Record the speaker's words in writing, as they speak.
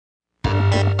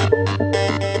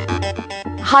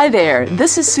Hi there,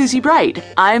 this is Susie Bright.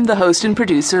 I'm the host and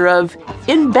producer of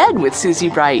In Bed with Susie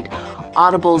Bright,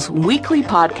 Audible's weekly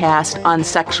podcast on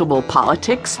sexual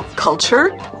politics,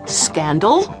 culture,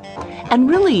 scandal, and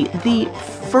really the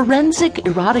forensic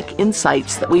erotic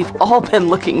insights that we've all been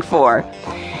looking for.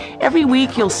 Every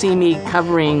week you'll see me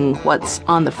covering what's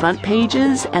on the front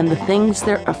pages and the things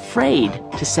they're afraid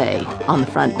to say on the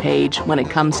front page when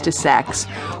it comes to sex.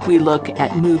 We look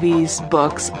at movies,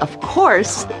 books, of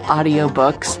course,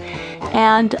 audiobooks,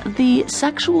 and the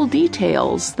sexual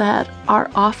details that are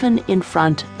often in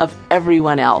front of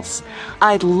everyone else.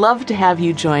 I'd love to have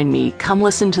you join me. Come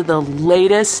listen to the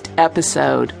latest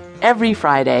episode every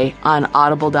Friday on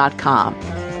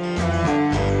Audible.com.